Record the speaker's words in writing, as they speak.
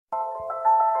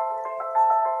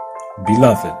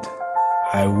Beloved,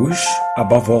 I wish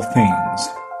above all things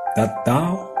that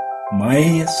thou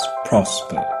mayest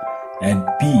prosper and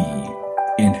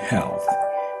be in health,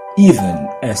 even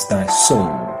as thy soul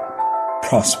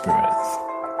prospereth.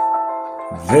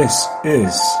 This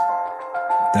is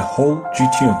the whole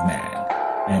duty of man,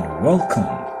 and welcome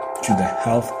to the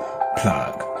Health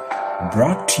Plug,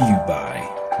 brought to you by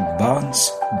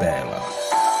Barnes Bella.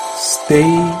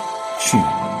 Stay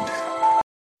tuned.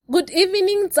 Good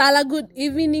evening, Tsala. Good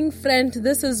evening, friend.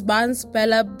 This is Barnes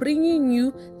Bella bringing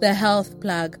you the Health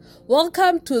Plug.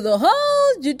 Welcome to the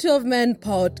Whole Duty of Man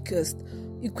podcast,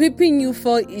 equipping you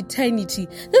for eternity.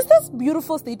 There's this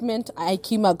beautiful statement I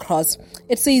came across.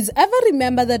 It says, ever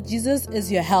remember that Jesus is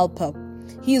your helper.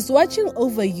 He is watching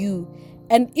over you.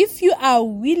 And if you are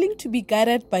willing to be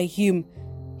guided by him,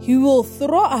 he will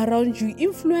throw around you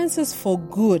influences for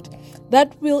good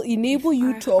that will enable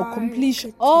you to accomplish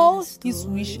all his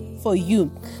wish for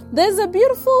you. There's a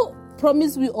beautiful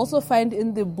promise we also find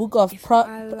in the book of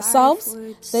Psalms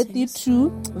 32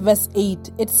 verse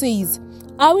 8. It says,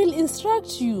 I will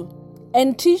instruct you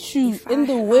and teach you in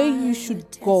the way you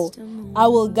should go. I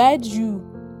will guide you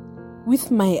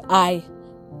with my eye.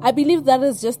 I believe that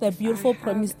is just a beautiful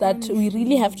promise that we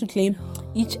really have to claim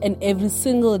each and every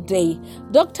single day.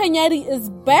 Dr Nyathi is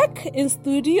back in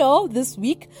studio this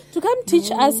week to come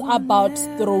teach us about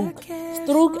stroke.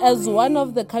 Stroke as one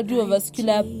of the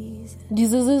cardiovascular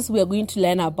diseases we are going to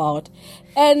learn about.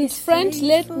 And friend,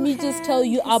 let me just tell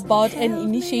you about an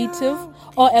initiative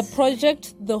or a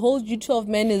project the whole duty of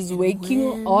man is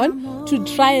working on to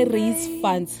try raise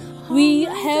funds. We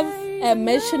have a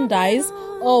merchandise,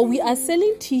 or we are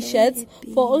selling t-shirts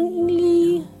for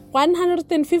only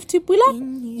 150 pula.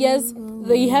 Yes,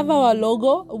 they have our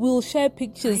logo. We'll share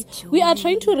pictures. We are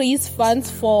trying to raise funds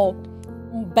for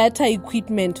better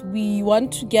equipment. We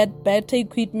want to get better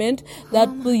equipment that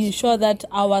will ensure that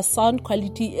our sound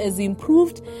quality is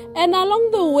improved. And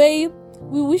along the way,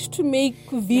 we wish to make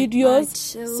videos.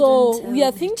 So we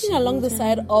are thinking along the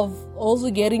side of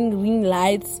also getting ring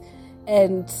lights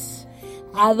and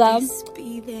other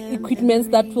equipments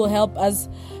that will help us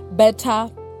better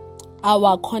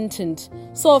our content.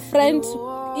 So friend,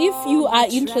 if you are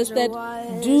interested,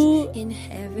 do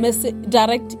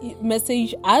direct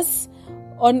message us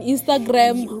on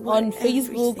Instagram, on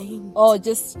Facebook, or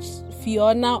just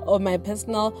Fiona or my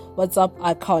personal WhatsApp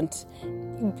account.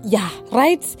 Yeah,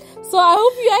 right? So I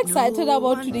hope you're excited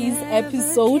about today's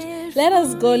episode. Let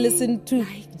us go listen to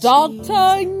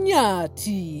Dr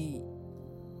Nyathi.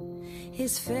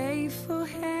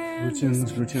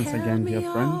 Greetings again, dear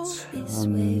friends.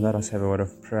 Let us have a word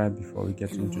of prayer before we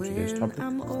get into today's topic.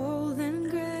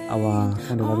 Our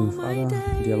kind of loving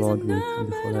Father, dear Lord, we come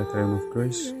before thy throne of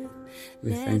grace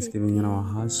with thanksgiving in our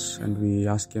hearts, and we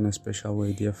ask in a special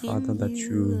way, dear Father, that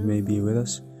you may be with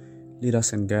us. Lead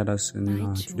us and guide us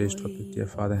in today's topic, dear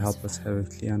Father. Help us have a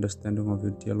clear understanding of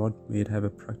it, dear Lord. May it have a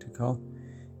practical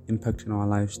impact in our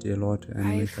lives, dear Lord, and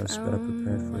make us better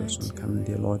prepared for your soon coming,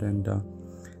 dear Lord, and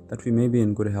that we may be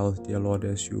in good health, dear Lord,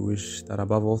 as you wish, that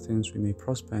above all things we may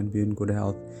prosper and be in good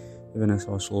health, even as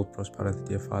our soul prospereth,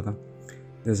 dear Father.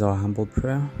 This is our humble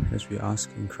prayer as we ask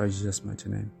in Christ Jesus' mighty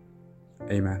name.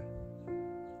 Amen.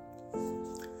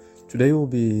 Today we'll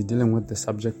be dealing with the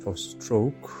subject of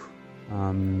stroke,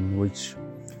 which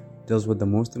deals with the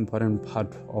most important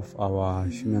part of our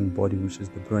human body, which is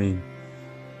the brain.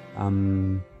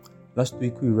 Last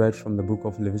week we read from the book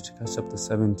of Leviticus chapter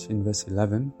 17 verse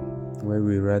 11, where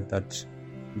we read that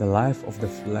the life of the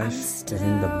flesh is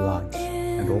in the blood,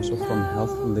 and also from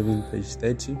Healthful Living page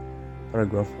 30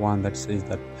 paragraph 1 that says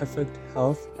that perfect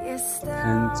health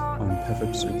depends on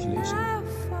perfect circulation.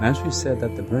 And as we said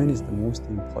that the brain is the most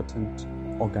important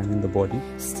organ in the body,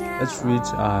 let's read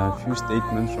a few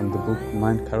statements from the book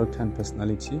Mind, Character and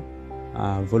Personality,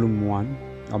 volume 1.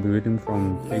 I'll be reading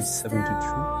from page 72,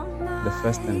 the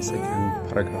first and second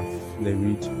paragraph. They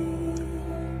read,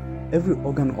 every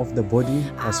organ of the body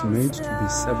was made to be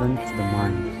servant to the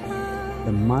mind.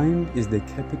 The mind is the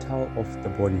capital of the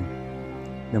body.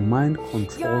 The mind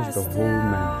controls the whole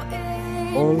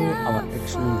man. All our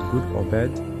actions, good or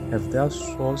bad, have their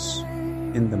source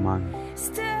in the mind.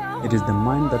 It is the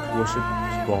mind that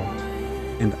worships God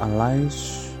and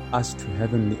allows us to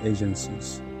heavenly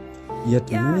agencies.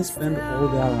 Yet many spend all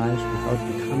their lives without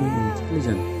becoming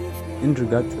intelligent in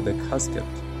regard to the casket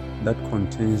that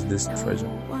contains this treasure.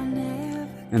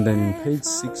 And then in page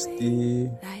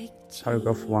 60,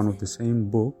 paragraph 1 of the same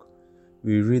book,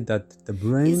 we read that the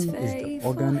brain is the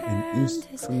organ and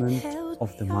instrument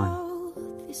of the mind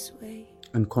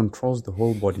and controls the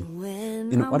whole body.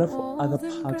 In order for other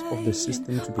parts of the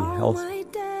system to be healthy,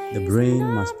 the brain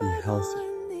must be healthy.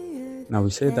 Now we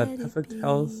say that perfect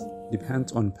health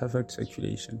depends on perfect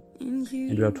circulation.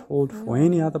 And we are told for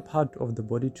any other part of the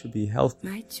body to be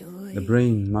healthy, the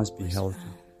brain must be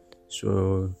healthy.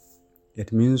 So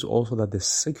it means also that the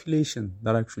circulation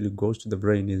that actually goes to the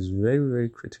brain is very, very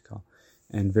critical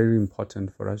and very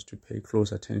important for us to pay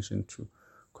close attention to.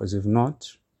 Because if not,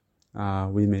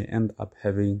 we may end up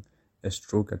having a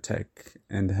stroke attack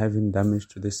and having damage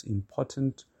to this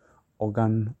important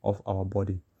organ of our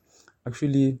body.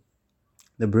 Actually,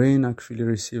 the brain actually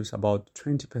receives about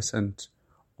 20%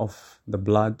 of the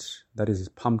blood that is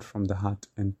pumped from the heart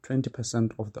and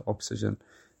 20% of the oxygen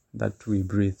that we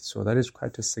breathe. So that is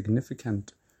quite a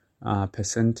significant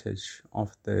percentage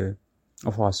of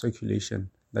our circulation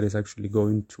that is actually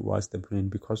going towards the brain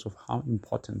because of how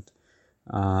important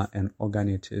an organ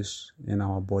it is in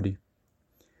our body.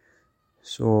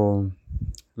 So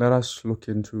let us look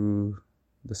into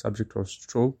the subject of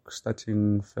stroke,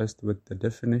 starting first with the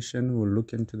definition. We'll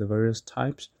look into the various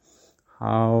types,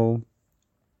 what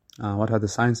are the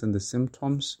signs and the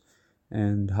symptoms,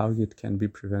 and how it can be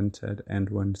prevented, and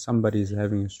when somebody is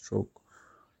having a stroke,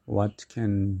 what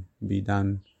can be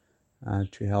done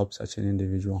to help such an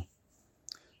individual.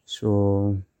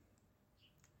 So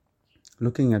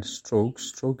looking at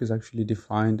stroke is actually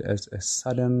defined as a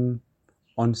sudden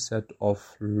onset of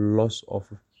loss of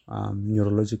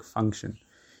neurologic function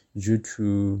due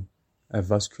to a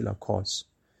vascular cause.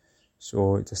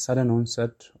 So it's a sudden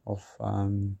onset of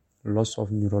loss of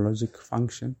neurologic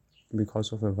function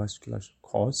because of a vascular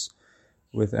cause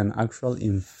with an actual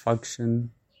infarction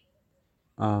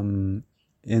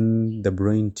in the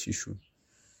brain tissue.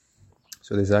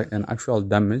 So there's an actual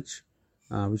damage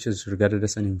which is regarded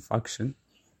as an infarction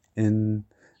in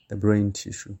the brain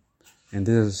tissue. And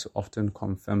this is often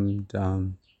confirmed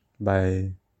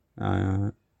by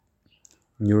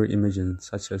neuroimaging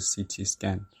such as CT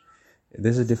scan.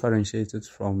 This is differentiated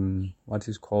from what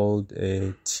is called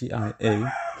a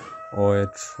TIA, or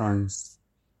a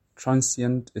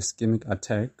transient ischemic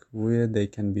attack, where there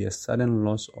can be a sudden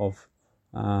loss of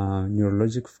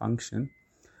neurologic function,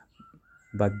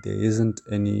 but there isn't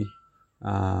any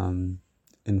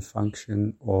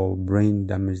infarction or brain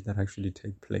damage that actually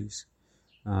take place.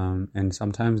 And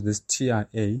sometimes this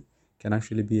TIA can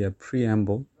actually be a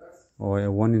preamble or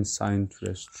a warning sign to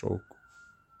a stroke.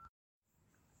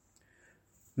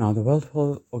 Now, the World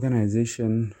Health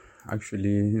Organization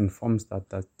actually informs that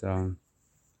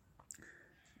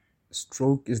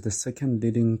stroke is the second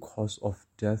leading cause of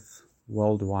death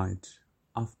worldwide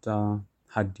after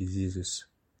heart diseases.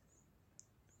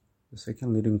 The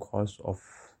second leading cause of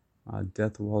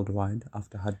death worldwide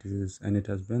after heart disease, and it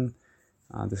has been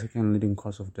the second leading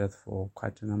cause of death for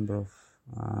quite a number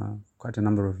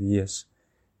of years.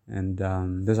 And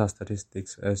these are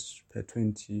statistics as per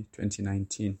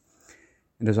 2019.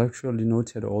 It is actually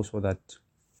noted also that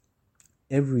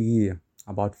every year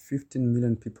about 15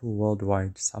 million people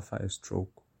worldwide suffer a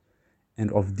stroke,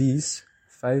 and of these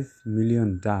 5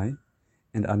 million die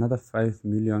and another 5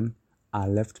 million are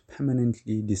left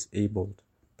permanently disabled,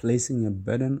 placing a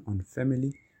burden on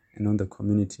family and on the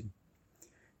community.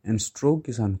 And stroke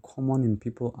is uncommon in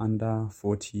people under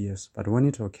 40 years, but when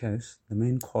it occurs, the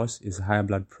main cause is high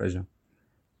blood pressure.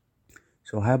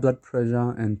 So high blood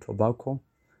pressure and tobacco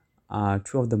are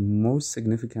two of the most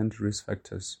significant risk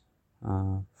factors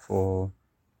for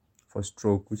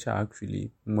stroke, which are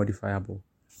actually modifiable.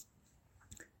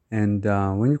 And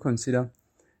when you consider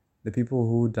the people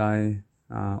who die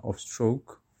of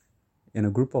stroke, in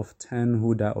a group of 10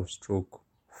 who die of stroke,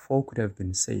 4 could have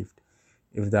been saved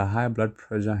if their high blood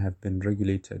pressure have been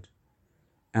regulated.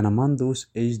 And among those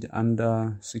aged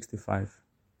under 65,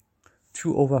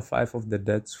 2 over 5 of the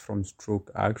deaths from stroke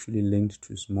are actually linked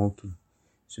to smoking.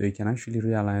 So you can actually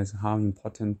realize how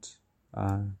important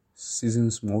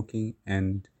ceasing smoking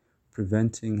and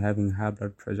preventing having high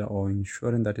blood pressure, or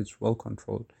ensuring that it's well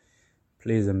controlled,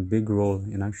 plays a big role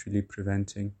in actually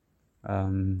preventing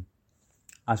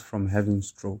us from having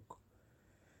stroke.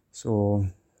 So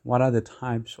what are the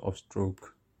types of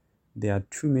stroke? There are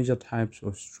 2 major types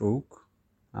of stroke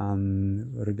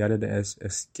regarded as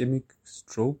ischemic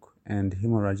stroke and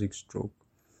hemorrhagic stroke.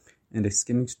 And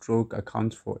ischemic stroke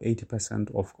accounts for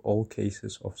 80% of all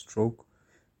cases of stroke,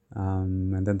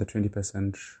 and then the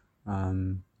 20%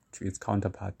 to its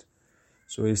counterpart.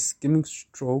 So ischemic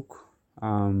stroke,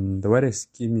 the word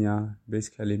ischemia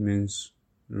basically means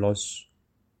loss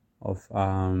of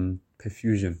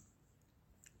perfusion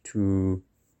to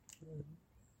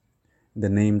the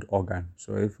named organ.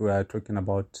 So if we are talking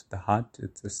about the heart,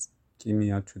 it's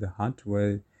ischemia to the heart,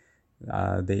 where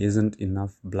there isn't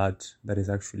enough blood that is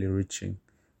actually reaching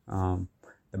the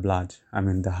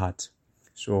heart.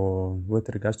 So with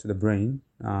regards to the brain,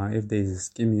 if there is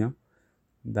ischemia,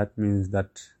 that means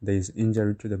that there is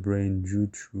injury to the brain due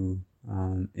to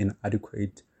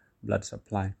inadequate blood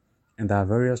supply. And there are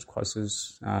various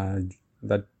causes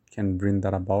that can bring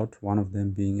that about, one of them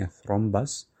being a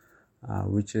thrombus,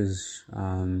 which is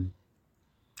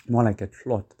more like a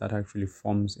clot that actually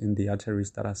forms in the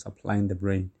arteries that are supplying the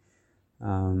brain.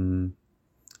 Among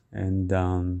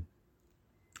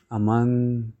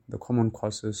the common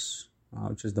causes,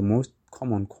 which is the most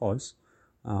common cause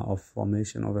of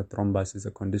formation of a thrombus, is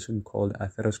a condition called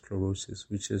atherosclerosis,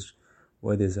 which is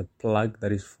where there's a plug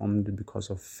that is formed because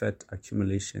of fat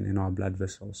accumulation in our blood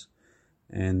vessels.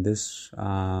 And this,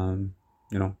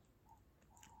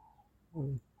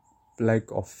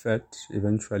 plug of fat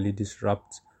eventually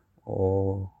disrupts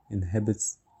or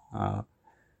inhibits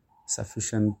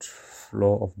sufficient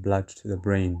flow of blood to the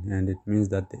brain, and it means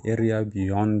that the area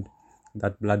beyond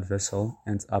that blood vessel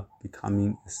ends up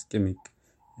becoming ischemic,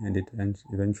 and it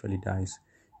eventually dies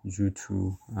due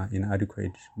to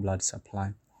inadequate blood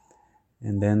supply.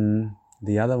 And then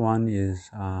the other one is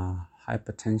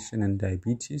hypertension and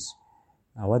diabetes.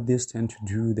 What these tend to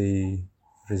do, they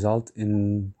result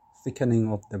in thickening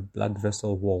of the blood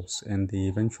vessel walls, and they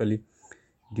eventually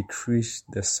decrease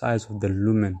the size of the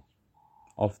lumen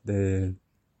of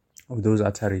those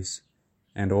arteries,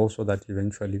 and also that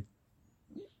eventually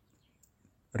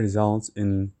results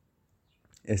in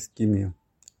ischemia.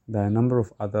 There are a number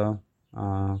of other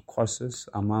causes.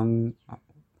 Among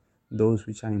those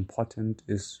which are important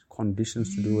is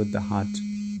conditions to do with the heart.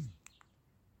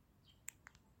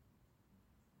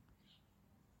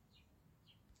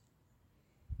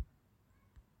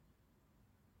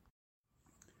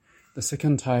 The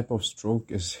second type of stroke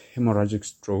is hemorrhagic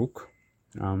stroke,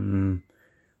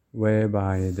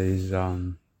 whereby there is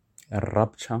a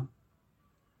rupture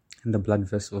in the blood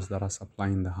vessels that are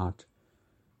supplying the heart.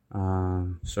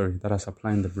 That are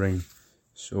supplying the brain.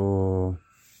 So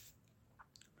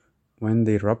when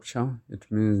they rupture, it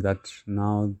means that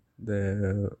now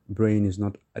the brain is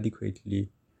not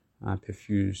adequately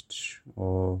perfused,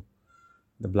 or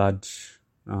the blood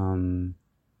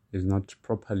is not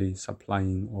properly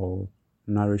supplying or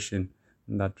nourishing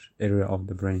that area of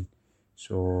the brain.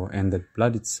 So, and the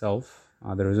blood itself,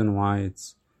 the reason why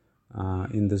it's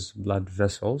in these blood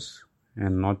vessels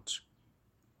and not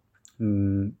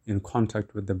in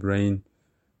contact with the brain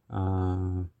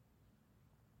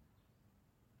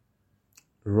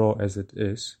raw as it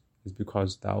is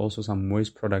because there are also some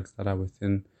waste products that are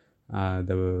within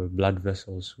the blood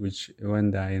vessels, which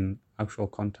when they are in actual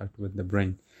contact with the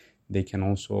brain, they can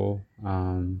also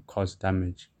cause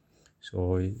damage.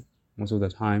 So most of the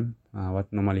time,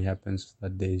 what normally happens is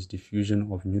that there is diffusion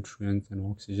of nutrients and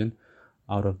oxygen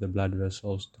out of the blood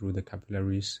vessels through the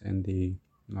capillaries, and they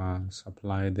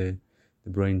supply the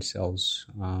brain cells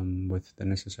with the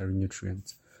necessary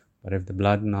nutrients. But if the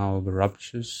blood now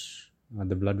ruptures,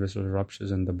 the blood vessel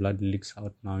ruptures and the blood leaks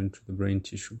out now into the brain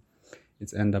tissue,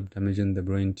 it's end up damaging the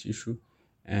brain tissue,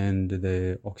 and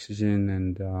the oxygen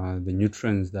and the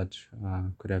nutrients that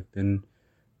could have been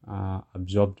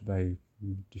absorbed by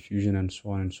diffusion and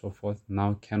so on and so forth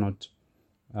now cannot,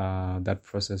 that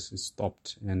process is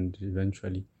stopped, and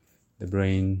eventually the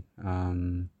brain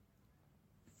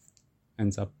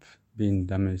ends up being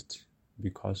damaged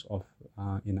because of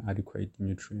inadequate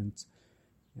nutrients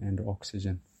and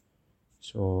oxygen.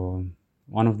 So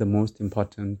one of the most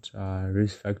important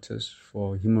risk factors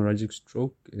for hemorrhagic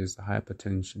stroke is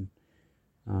hypertension.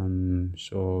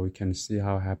 So we can see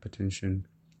how hypertension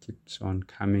keeps on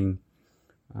coming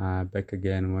back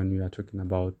again when we are talking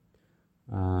about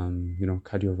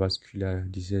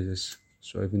cardiovascular diseases.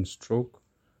 So even stroke,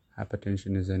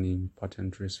 hypertension is an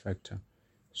important risk factor.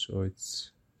 So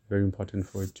it's very important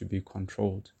for it to be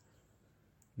controlled.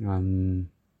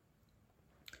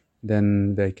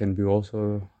 Then there can be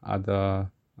also other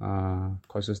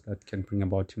causes that can bring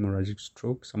about hemorrhagic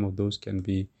stroke. Some of those can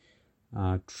be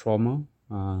trauma.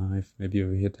 If maybe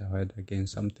you hit a head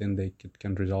against something, it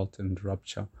can result in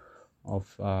rupture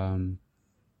of the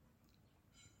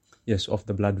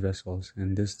blood vessels,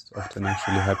 and this often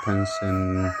actually happens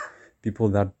in people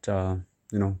that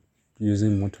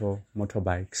using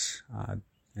motorbikes,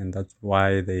 and that's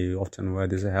why they often wear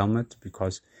this helmet,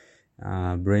 because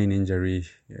brain injury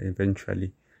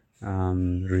eventually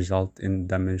result in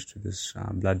damage to these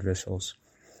blood vessels.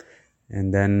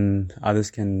 And then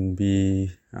others can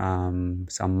be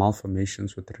some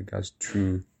malformations with regards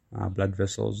to blood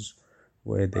vessels,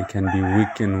 where they can be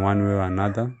weak in one way or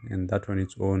another, and that on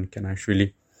its own can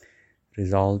actually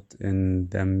result in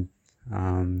them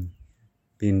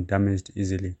being damaged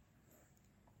easily.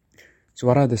 So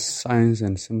what are the signs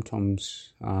and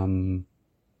symptoms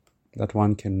that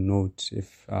one can note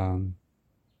if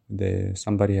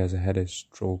somebody has had a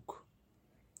stroke?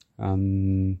 So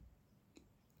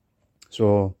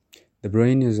the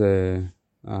brain is a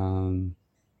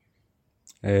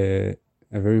very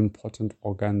important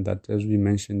organ that, as we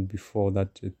mentioned before,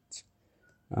 that it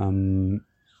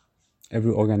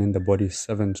every organ in the body is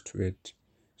servant to it.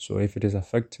 So if it is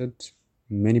affected,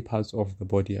 many parts of the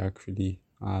body actually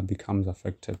becomes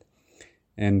affected.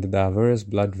 And there are various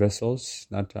blood vessels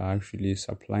that are actually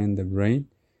supplying the brain.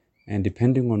 And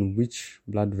depending on which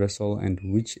blood vessel and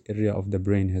which area of the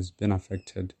brain has been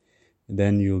affected,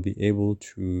 then you'll be able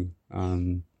to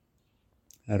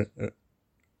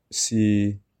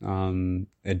see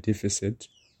a deficit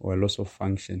or a loss of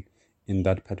function in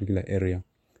that particular area.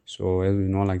 So as we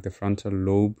know, like the frontal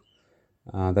lobe,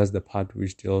 that's the part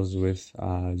which deals with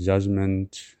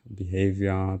judgment,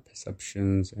 behavior,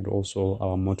 perceptions, and also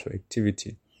our motor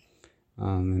activity.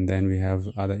 And then we have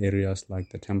other areas like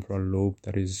the temporal lobe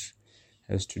that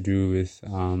has to do with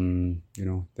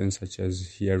things such as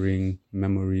hearing,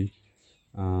 memory,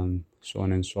 so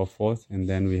on and so forth. And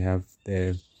then we have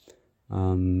the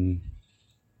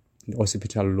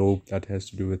occipital lobe that has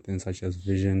to do with things such as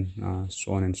vision,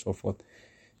 so on and so forth.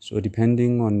 So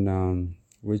depending on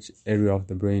which area of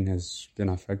the brain has been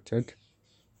affected,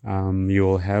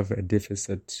 you'll have a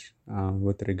deficit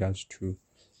with regards to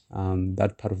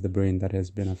that part of the brain that has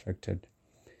been affected.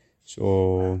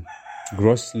 So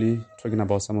grossly talking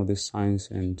about some of these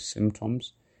signs and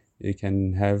symptoms, you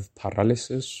can have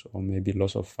paralysis or maybe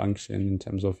loss of function in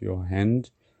terms of your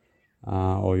hand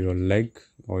or your leg,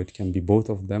 or it can be both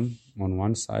of them on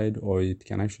one side, or it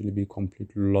can actually be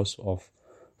complete loss of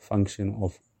function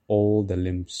of all the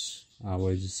limbs,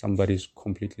 where somebody is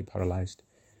completely paralyzed.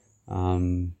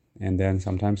 And then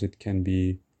sometimes it can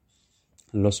be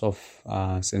loss of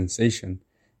sensation,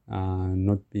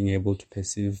 not being able to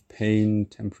perceive pain,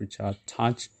 temperature,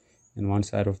 touch in one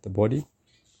side of the body.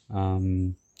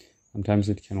 Sometimes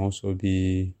it can also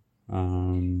be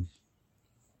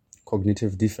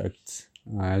cognitive defects,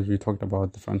 as we talked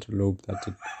about the frontal lobe, that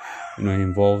it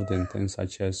involved in things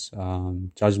such as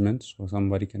judgment. So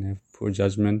somebody can have poor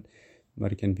judgment,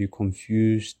 but it can be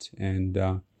confused, and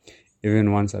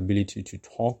even one's ability to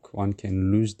talk, one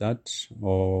can lose that,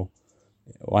 or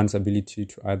one's ability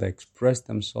to either express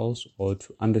themselves or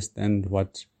to understand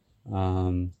what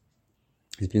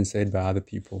is being said by other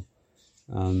people.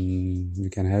 You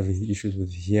can have issues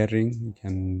with hearing, you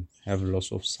can have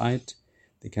loss of sight.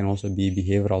 There can also be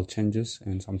behavioral changes,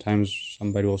 and sometimes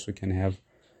somebody also can have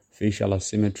facial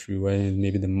asymmetry where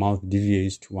maybe the mouth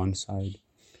deviates to one side.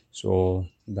 So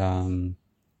the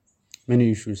many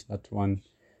issues that one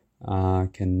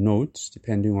can note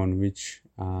depending on which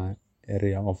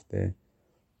area of the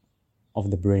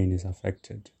brain is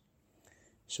affected.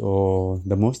 So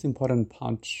the most important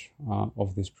part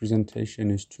of this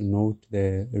presentation is to note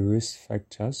the risk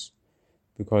factors,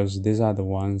 because these are the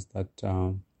ones that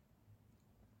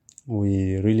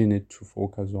we really need to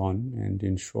focus on and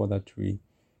ensure that we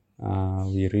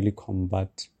really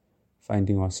combat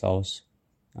finding ourselves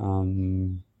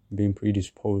being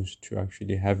predisposed to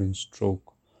actually having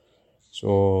stroke.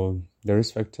 So the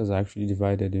risk factors are actually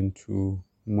divided into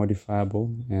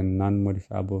modifiable and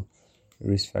non-modifiable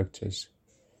risk factors.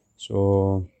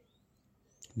 So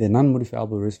the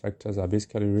non-modifiable risk factors are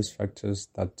basically risk factors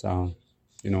that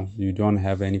you don't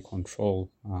have any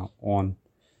control on.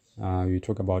 You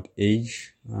talk about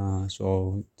age.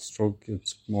 So stroke,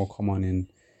 it's more common in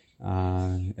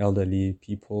elderly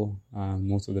people,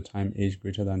 most of the time age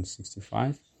greater than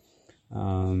 65.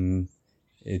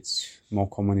 It's more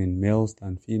common in males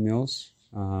than females.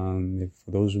 For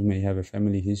those who may have a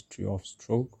family history of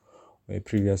stroke or a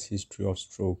previous history of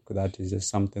stroke, that is just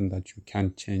something that you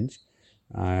can't change.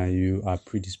 You are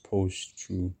predisposed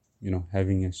to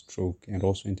having a stroke. And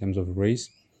also in terms of race,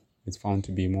 it's found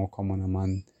to be more common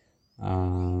among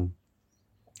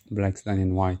blacks than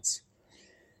in whites.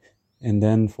 And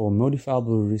then for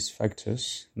modifiable risk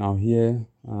factors, now here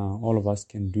all of us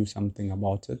can do something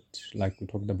about it. Like we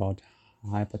talked about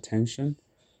hypertension,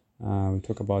 we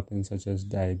talk about things such as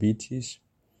diabetes,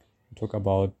 we talk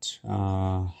about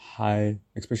high,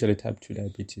 especially type 2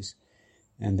 diabetes,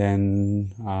 and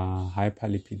then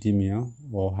hyperlipidemia,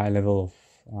 or high level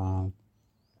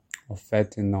of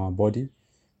fat in our body,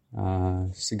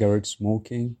 cigarette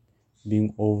smoking,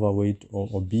 being overweight or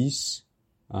obese.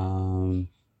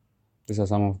 These are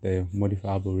some of the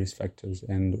modifiable risk factors,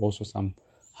 and also some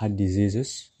heart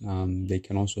diseases. They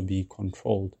can also be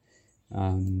controlled,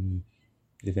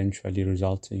 eventually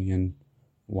resulting in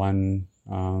one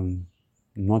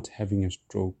not having a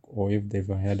stroke, or if they've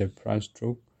had a prior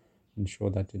stroke, ensure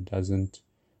that it doesn't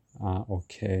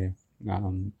occur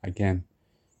again.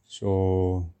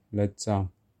 So let's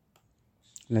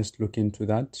look into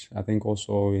that. I think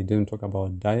also we didn't talk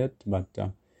about diet, but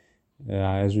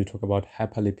as we talk about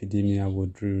hyperlipidemia,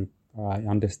 would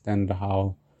understand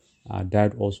how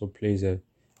diet also plays a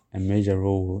major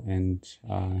role, and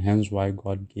hence why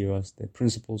God gave us the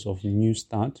principles of New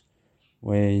Start,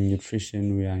 where in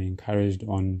nutrition we are encouraged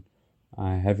on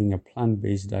having a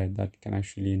plant-based diet that can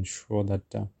actually ensure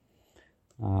that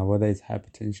whether it's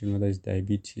hypertension, whether it's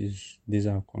diabetes, these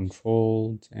are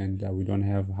controlled, and we don't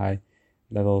have high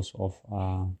levels of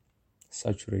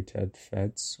saturated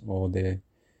fats or the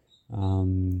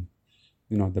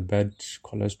the bad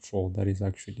cholesterol that is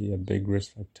actually a big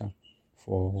risk factor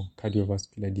for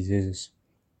cardiovascular diseases.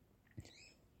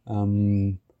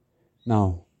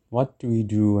 Now, what do we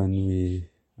do when we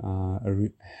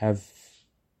have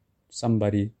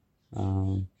somebody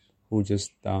who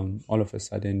just all of a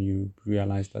sudden you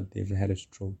realize that they've had a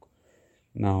stroke?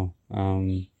 Now,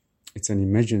 it's an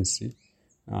emergency.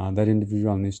 That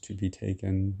individual needs to be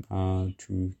taken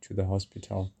to the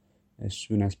hospital as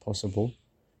soon as possible,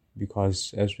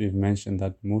 because as we've mentioned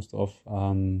that most of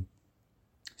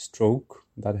stroke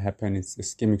that happen is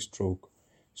ischemic stroke.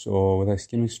 So with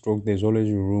ischemic stroke, there's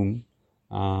always room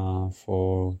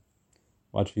for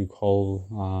what we call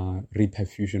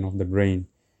reperfusion of the brain,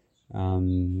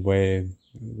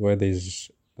 where there's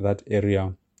that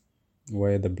area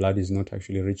where the blood is not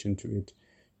actually reaching to it,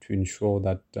 to ensure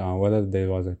that whether there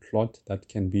was a clot that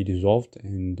can be dissolved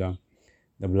and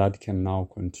the blood can now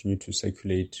continue to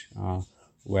circulate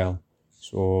well.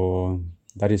 So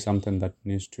that is something that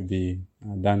needs to be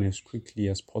done as quickly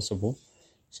as possible,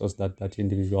 so that that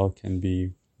individual can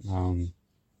be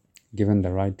given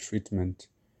the right treatment.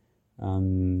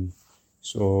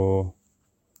 So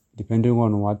depending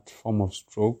on what form of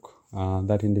stroke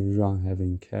that individual have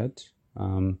incurred,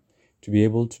 to be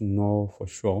able to know for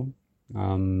sure,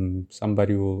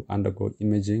 somebody will undergo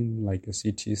imaging like a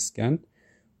CT scan,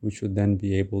 which would then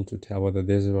be able to tell whether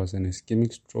this was an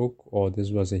ischemic stroke or this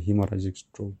was a hemorrhagic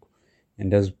stroke.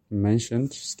 And as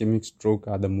mentioned, ischemic stroke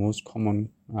are the most common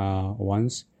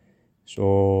ones.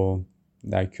 So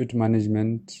the acute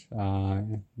management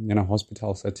in a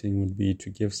hospital setting would be to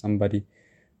give somebody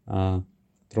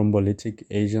thrombolytic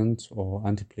agent or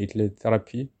antiplatelet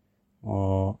therapy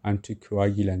or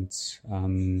anticoagulants.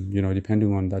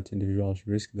 Depending on that individual's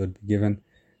risk, they'll be given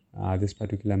this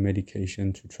particular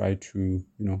medication to try to,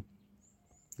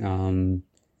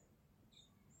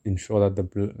 ensure that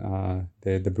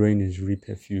the brain is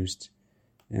reperfused.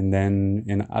 And then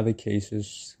in other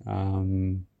cases,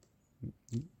 in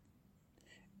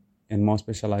more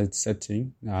specialized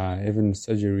setting, even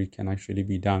surgery can actually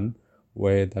be done,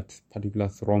 where that particular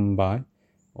thrombi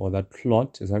or that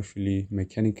clot is actually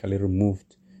mechanically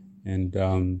removed, and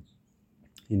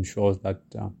ensures that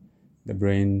the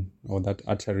brain or that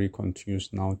artery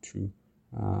continues now to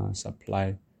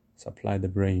supply the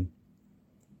brain.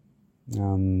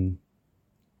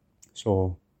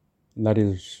 So that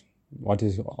is what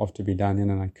is ought to be done in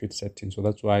an acute setting. So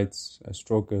that's why a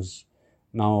stroke is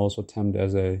now also termed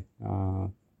as a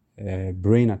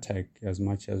brain attack, as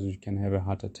much as you can have a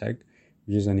heart attack,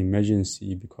 which is an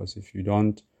emergency, because if you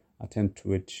don't attend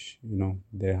to it,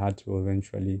 the heart will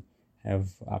eventually have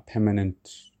a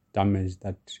permanent damage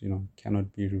that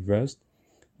cannot be reversed,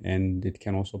 and it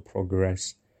can also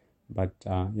progress. But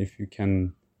if you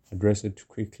can address it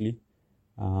quickly,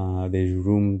 there's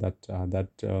room that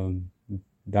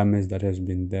damage that has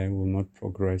been there will not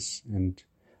progress, and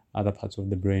other parts of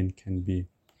the brain can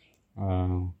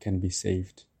be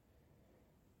saved.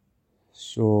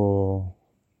 So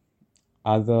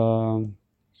other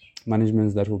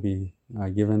managements that will be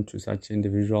given to such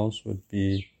individuals would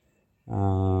be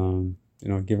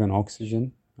given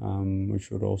oxygen,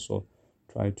 which would also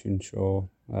try to ensure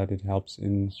that it helps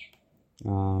in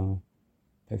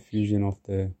perfusion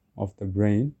of the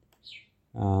brain.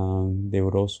 They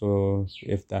would also,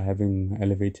 if they're having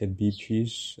elevated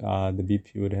BPs, the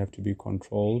BP would have to be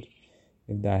controlled.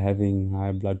 If they're having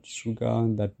high blood sugar,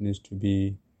 that needs to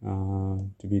be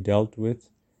dealt with.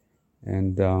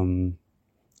 And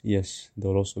yes,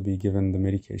 they'll also be given the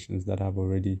medications that I've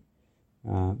already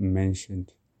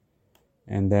mentioned.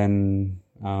 And then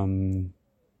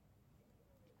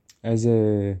as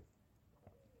a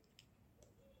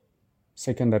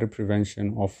secondary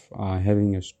prevention of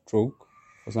having a stroke,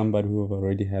 for somebody who have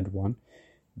already had one,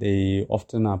 they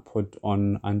often are put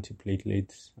on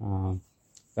antiplatelet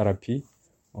therapy,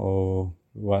 or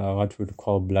what we'd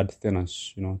call blood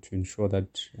thinners, to ensure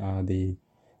that the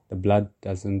the blood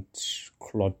doesn't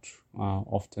clot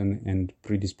often and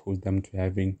predispose them to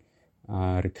having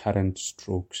recurrent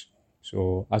strokes.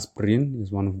 So aspirin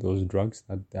is one of those drugs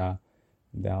that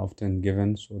they're often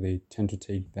given, so they tend to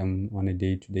take them on a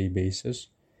day-to-day basis.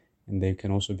 And they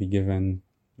can also be given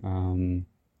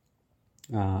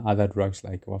other drugs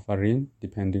like warfarin,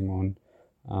 depending on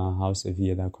how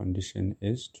severe their condition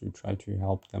is, to try to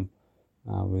help them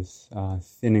with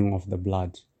thinning of the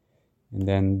blood. And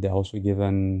then they're also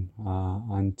given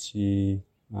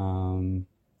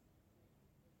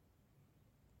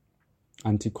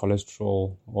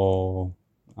anti-cholesterol, or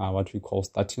what we call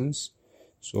statins.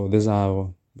 So these are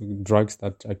drugs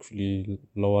that actually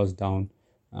lowers down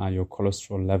your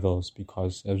cholesterol levels,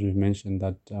 because as we've mentioned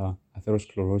that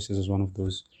atherosclerosis is one of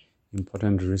those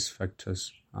important risk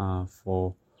factors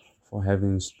for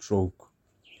having stroke.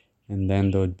 And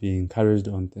then they would be encouraged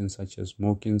on things such as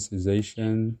smoking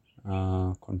cessation,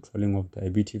 controlling of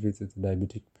diabetes if it's a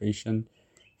diabetic patient.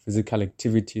 Physical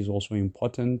activity is also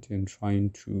important in trying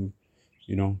to,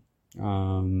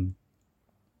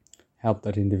 help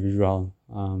that individual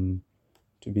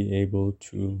to be able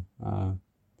to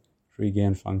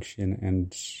regain function,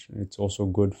 and it's also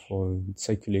good for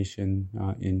circulation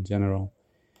in general.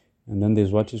 And then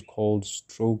there's what is called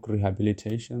stroke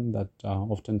rehabilitation that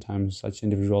oftentimes such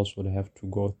individuals would have to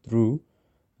go through,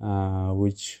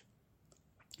 which,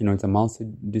 it's a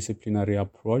multidisciplinary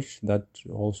approach that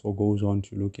also goes on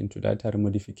to look into dietary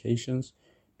modifications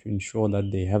to ensure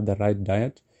that they have the right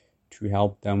diet to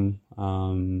help them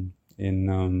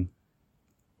in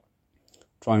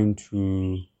trying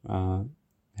to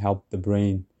help the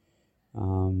brain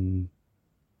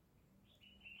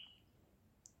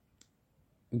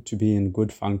to be in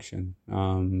good function,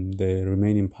 the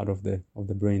remaining part of the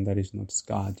brain that is not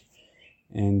scarred.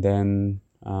 And then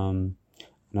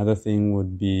another thing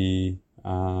would be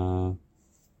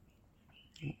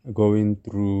going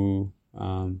through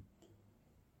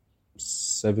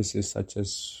services such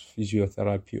as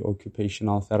physiotherapy,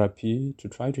 occupational therapy, to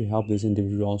try to help these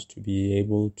individuals to be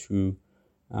able to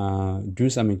do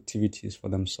some activities for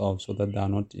themselves, so that they are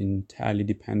not entirely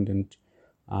dependent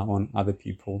on other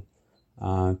people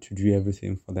to do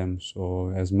everything for them.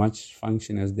 So as much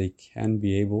function as they can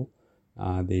be able,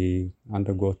 they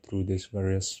undergo through these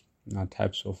various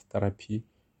types of therapy,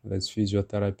 whether it's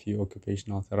physiotherapy,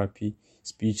 occupational therapy,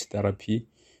 speech therapy,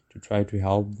 to try to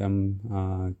help them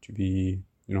to be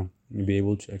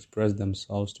able to express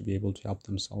themselves, to be able to help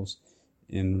themselves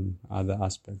in other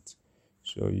aspects.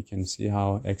 So you can see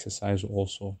how exercise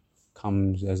also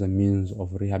comes as a means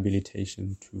of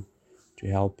rehabilitation to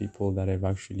help people that have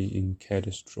actually incurred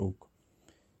a stroke.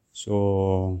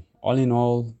 So all in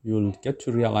all, you'll get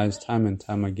to realize time and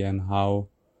time again how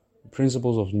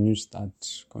principles of New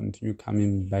Start continue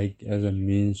coming back as a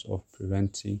means of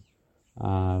preventing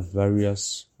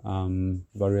various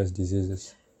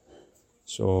diseases.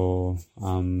 So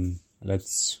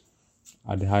let's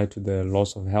adhere to the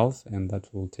laws of health, and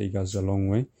that will take us a long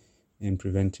way in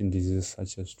preventing diseases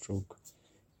such as stroke.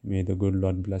 May the good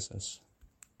Lord bless us.